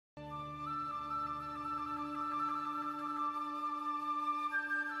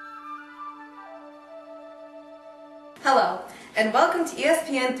Hello, and welcome to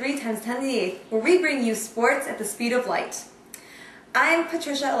ESPN 3 times 10 to the 8th, where we bring you sports at the speed of light. I'm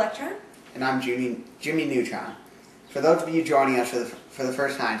Patricia Electron. And I'm Jimmy Neutron. For those of you joining us for the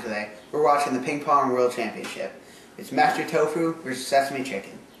first time today, we're watching the Ping Pong World Championship. It's Master Tofu versus Sesame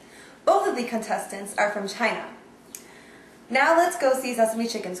Chicken. Both of the contestants are from China. Now let's go see Sesame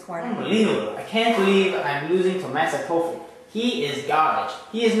Chicken's corner. Unbelievable. I can't believe I'm losing to Master Tofu. He is garbage.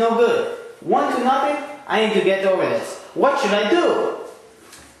 He is no good. 1-0. I need to get over this. What should I do?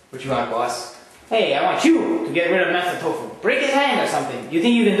 What you want, boss? Hey, I want you to get rid of Master Tofu. Break his hand or something. You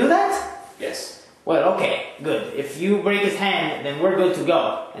think you can do that? Yes. Well, okay, good. If you break his hand, then we're good to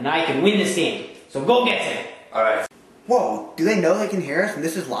go. And I can win this game. So go get him. Alright. Whoa, do they know they can hear us and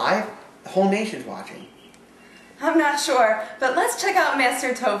this is live? The whole nation's watching. I'm not sure, but let's check out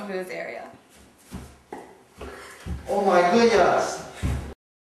Master Tofu's area. Oh my goodness!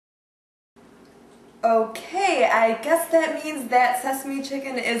 Okay, I guess that means that Sesame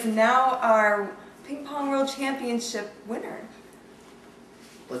Chicken is now our Ping Pong World Championship winner.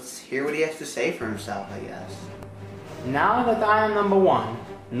 Let's hear what he has to say for himself, I guess. Now that I am number one,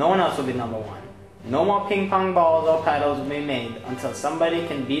 no one else will be number one. No more ping pong balls or paddles will be made until somebody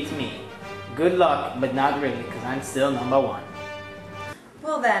can beat me. Good luck, but not really, because I'm still number one.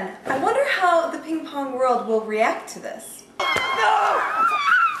 Well then, I wonder how the ping pong world will react to this. No!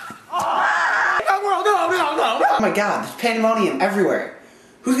 Oh my god, there's pandemonium everywhere.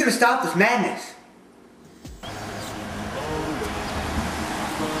 Who's gonna stop this madness?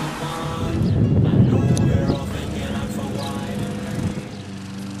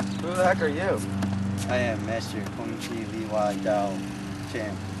 Who the heck are you? I am Master Pong Liwa Dao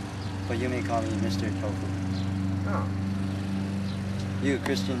Chan, but you may call me Mr. Tofu. Oh. You,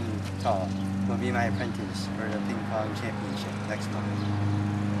 Christian Ta, will be my apprentice for the Ping Pong Championship next month.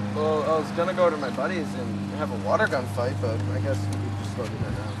 Well, I was gonna go to my buddies and have a water gun fight, but I guess we could just go do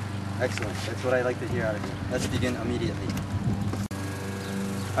that now. Excellent. That's what I like to hear out of you. Let's begin immediately.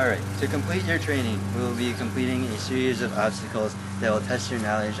 Alright, to complete your training, we will be completing a series of obstacles that will test your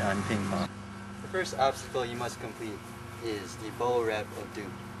knowledge on ping pong. The first obstacle you must complete is the bubble wrap of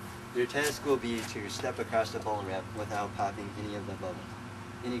doom. Your task will be to step across the bubble wrap without popping any of the bubbles.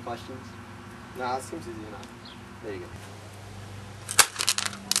 Any questions? Nah, it seems easy enough. There you go.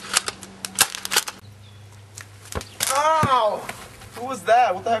 Ow! Who was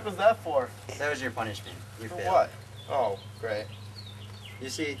that? What the heck was that for? That was your punishment. You For failed. what? Oh, great. You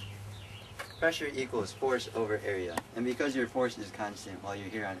see, pressure equals force over area. And because your force is constant while you're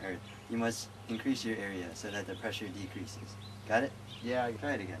here on Earth, you must increase your area so that the pressure decreases. Got it? Yeah, I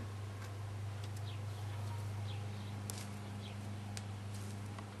Try it again.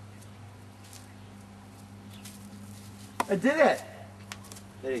 did it!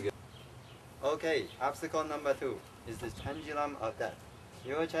 There you go. Okay, obstacle number 2 is this pendulum of death.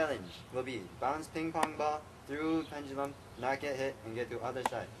 Your challenge will be bounce ping pong ball through pendulum, not get hit, and get to other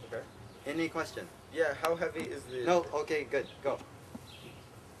side. Okay. Any question? Yeah, how heavy is the... No, okay, good, go.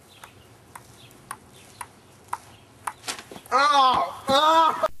 Ow!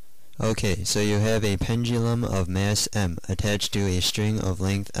 Ah! Okay, so you have a pendulum of mass m attached to a string of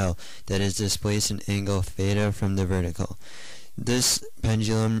length L that is displaced an angle theta from the vertical. This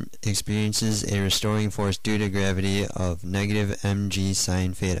pendulum experiences a restoring force due to gravity of negative mg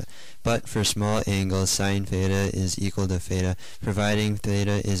sine theta, but for small angles sine theta is equal to theta, providing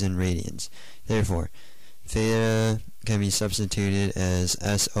theta is in radians. Therefore, theta can be substituted as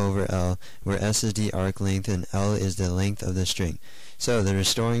S over L, where S is the arc length and L is the length of the string. So the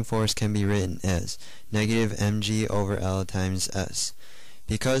restoring force can be written as negative mg over L times S.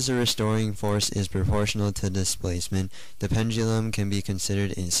 Because the restoring force is proportional to displacement, the pendulum can be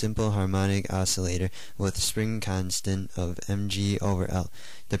considered a simple harmonic oscillator with spring constant of mg over L.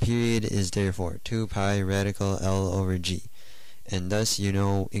 The period is therefore 2 pi radical L over g. And thus you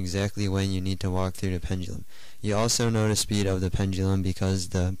know exactly when you need to walk through the pendulum. You also know the speed of the pendulum because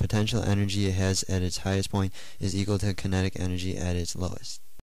the potential energy it has at its highest point is equal to kinetic energy at its lowest.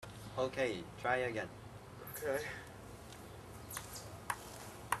 Okay, try again. Okay.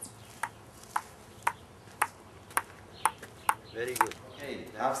 Very good. Okay,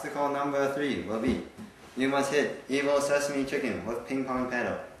 obstacle number 3 will be, you must hit evil Sesame Chicken with ping pong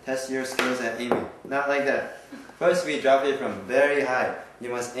paddle. Test your skills at aiming. Not like that. First we drop it from very high. You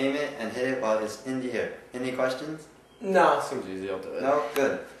must aim it and hit it while it's in the air. Any questions? No, seems easy, I'll do it. No?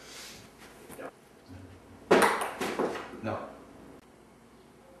 Good. No.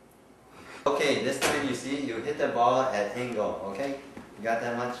 Okay, this time you see, you hit the ball at angle, okay? You got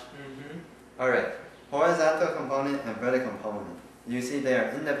that much? Mm-hmm. Alright. Horizontal component and vertical component. You see they are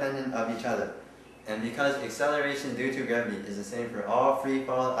independent of each other. And because acceleration due to gravity is the same for all free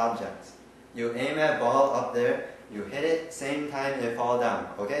fall objects, you aim at ball up there, you hit it, same time it fall down.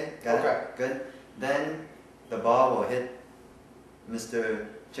 Okay? Got it? Good. Then the ball will hit Mr.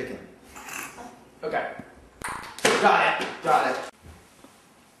 Chicken. Okay. Got it. Got it.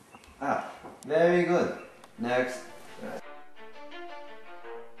 Ah, very good. Next.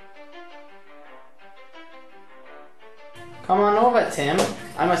 Come on over, Tim.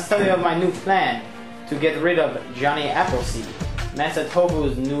 I must tell you of my new plan to get rid of Johnny Appleseed, Master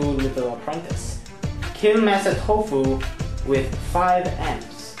Tofu's new little apprentice. Kill Master Tofu with 5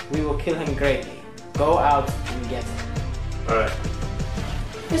 amps. We will kill him greatly. Go out and get him. Alright.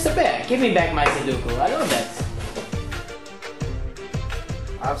 Mr. Bear, give me back my Sudoku. I love that.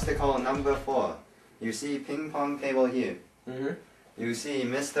 Obstacle number 4. You see ping pong table here. Mm-hmm. You see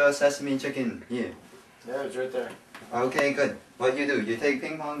Mr. Sesame Chicken here. Yeah, it's right there. Okay, good. What you do, you take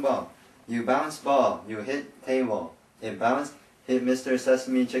ping pong ball. You bounce ball, you hit table. It bounce, hit Mr.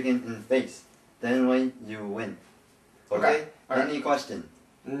 Sesame Chicken in face. Then you win. Okay? Alright. Any question?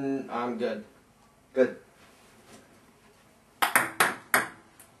 I'm good. Good.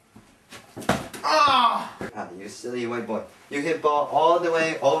 Ah! You silly white boy. You hit ball all the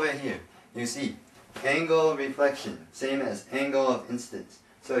way over here. You see, angle reflection, same as angle of instance.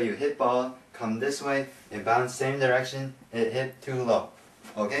 So you hit ball, come this way, it bounce same direction, it hit too low.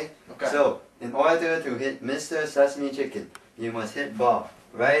 Okay? Okay. So, in order to hit Mr. Sesame Chicken, you must hit ball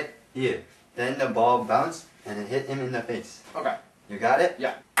right here. Then the ball bounce and it hit him in the face. Okay. You got it?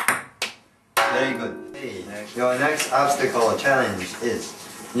 Yeah. Very good. Hey, your next obstacle challenge is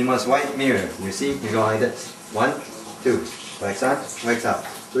you must white mirror. You see, you go like this. 1, 2. Wax on, wax out.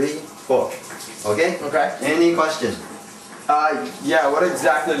 3, 4. Okay? Okay. Any question? Yeah, what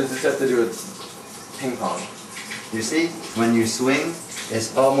exactly does this have to do with ping pong? You see, when you swing,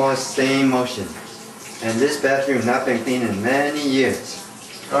 it's almost same motion. And this bathroom not been cleaned in many years.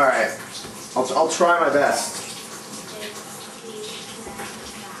 Alright. I'll try my best.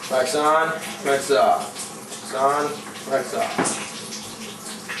 Wax on, wax off. Wax on, wax off.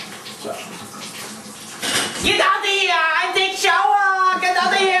 So. Get out of here! I take shower! Get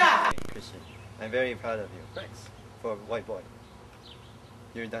out of here! Christian, I'm very proud of you. Thanks. For white boy.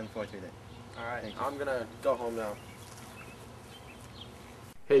 You're done for today. Alright, Thank you. I'm gonna go home now.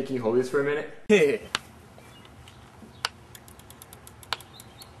 Hey, can you hold this for a minute?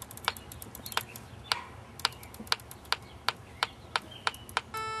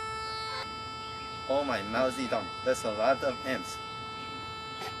 Oh my mousy dumb. That's a lot of amps.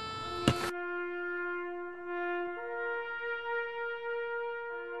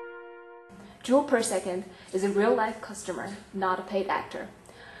 Jewel Per Second is a real-life customer, not a paid actor.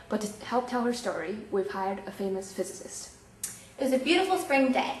 But to help tell her story, we've hired a famous physicist. It was a beautiful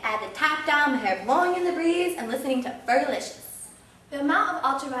spring day. I had the top down, my hair blowing in the breeze, and listening to Fergalicious. The amount of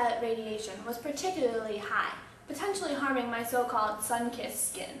ultraviolet radiation was particularly high, potentially harming my so-called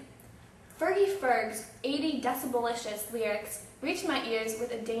sun-kissed skin. Fergie Ferg's 80 decibelicious lyrics reached my ears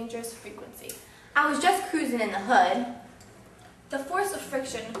with a dangerous frequency. I was just cruising in the hood. The force of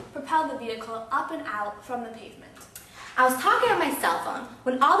friction propelled the vehicle up and out from the pavement. I was talking on my cell phone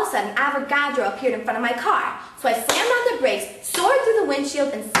when all of a sudden Avogadro appeared in front of my car, so I slammed on the brakes, soared through the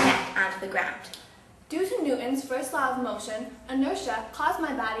windshield, and smacked onto the ground. Due to Newton's first law of motion, inertia caused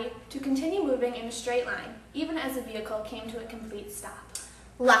my body to continue moving in a straight line, even as the vehicle came to a complete stop.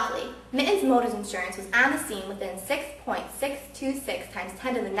 Luckily, Mittens Motors Insurance was on the scene within 6.626 times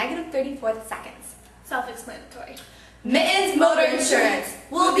 10 to the negative 34th seconds. Self-explanatory. Mittens Motor Insurance.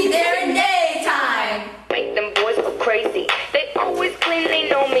 We'll be there in no time. Make them boys go crazy. They always claim they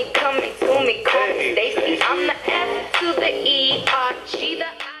know me, coming to me, call me Stacy. I'm the F to the E, I